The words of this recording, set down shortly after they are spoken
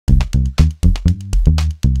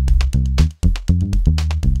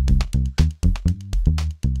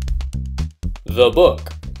The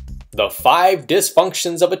book, The Five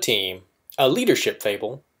Dysfunctions of a Team, a Leadership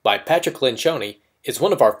Fable by Patrick Lencioni, is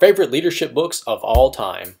one of our favorite leadership books of all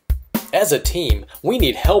time. As a team, we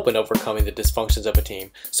need help in overcoming the dysfunctions of a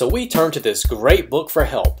team, so we turn to this great book for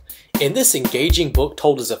help. In this engaging book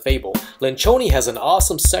told as a fable, Lencioni has an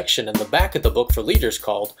awesome section in the back of the book for leaders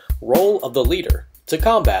called Role of the Leader to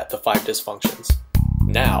combat the five dysfunctions.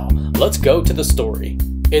 Now, let's go to the story.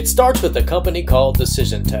 It starts with a company called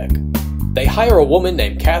Decision Tech. They hire a woman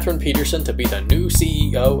named Catherine Peterson to be the new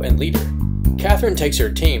CEO and leader. Catherine takes her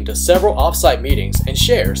team to several off-site meetings and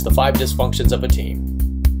shares the five dysfunctions of a team.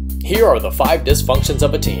 Here are the five dysfunctions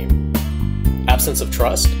of a team: absence of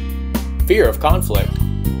trust, fear of conflict,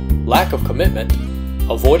 lack of commitment,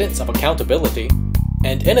 avoidance of accountability,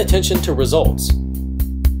 and inattention to results.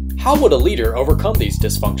 How would a leader overcome these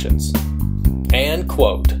dysfunctions? And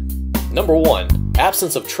quote, Number 1.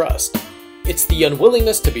 Absence of trust. It's the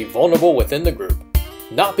unwillingness to be vulnerable within the group,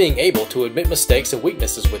 not being able to admit mistakes and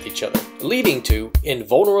weaknesses with each other, leading to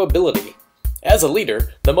invulnerability. As a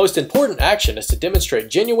leader, the most important action is to demonstrate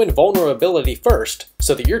genuine vulnerability first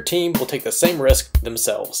so that your team will take the same risk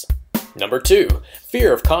themselves. Number 2.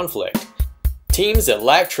 Fear of conflict. Teams that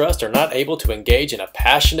lack trust are not able to engage in a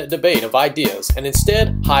passionate debate of ideas and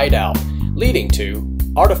instead hide out, leading to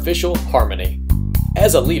artificial harmony.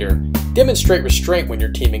 As a leader, demonstrate restraint when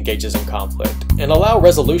your team engages in conflict and allow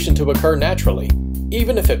resolution to occur naturally,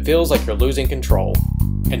 even if it feels like you're losing control,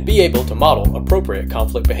 and be able to model appropriate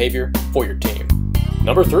conflict behavior for your team.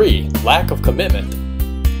 Number 3. Lack of commitment.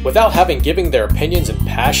 Without having given their opinions in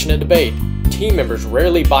passionate debate, team members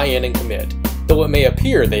rarely buy in and commit, though it may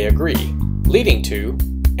appear they agree, leading to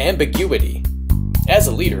ambiguity. As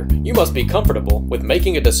a leader, you must be comfortable with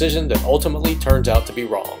making a decision that ultimately turns out to be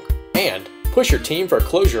wrong, and push your team for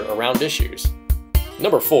closure around issues.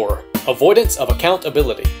 Number 4. Avoidance of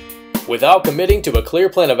accountability. Without committing to a clear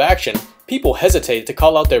plan of action, people hesitate to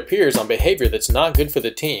call out their peers on behavior that's not good for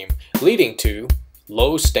the team, leading to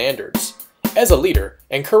low standards. As a leader,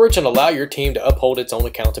 encourage and allow your team to uphold its own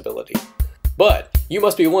accountability. But you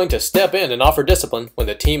must be willing to step in and offer discipline when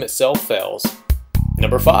the team itself fails.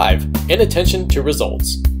 Number 5. Inattention to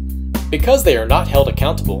results. Because they are not held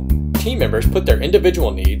accountable, team members put their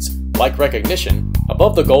individual needs, like recognition,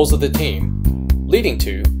 above the goals of the team, leading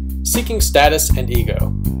to seeking status and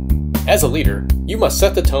ego. As a leader, you must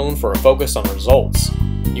set the tone for a focus on results.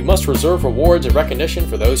 You must reserve rewards and recognition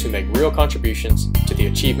for those who make real contributions to the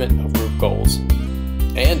achievement of group goals.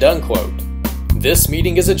 And unquote. This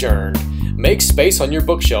meeting is adjourned. Make space on your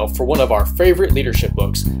bookshelf for one of our favorite leadership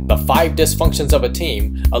books, The Five Dysfunctions of a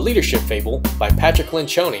Team, a Leadership Fable by Patrick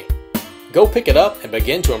Lencioni. Go pick it up and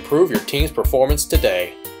begin to improve your team's performance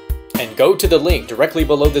today. And go to the link directly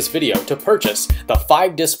below this video to purchase The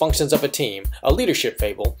Five Dysfunctions of a Team, a Leadership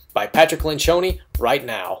Fable by Patrick Lencioni right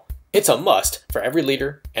now. It's a must for every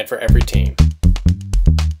leader and for every team.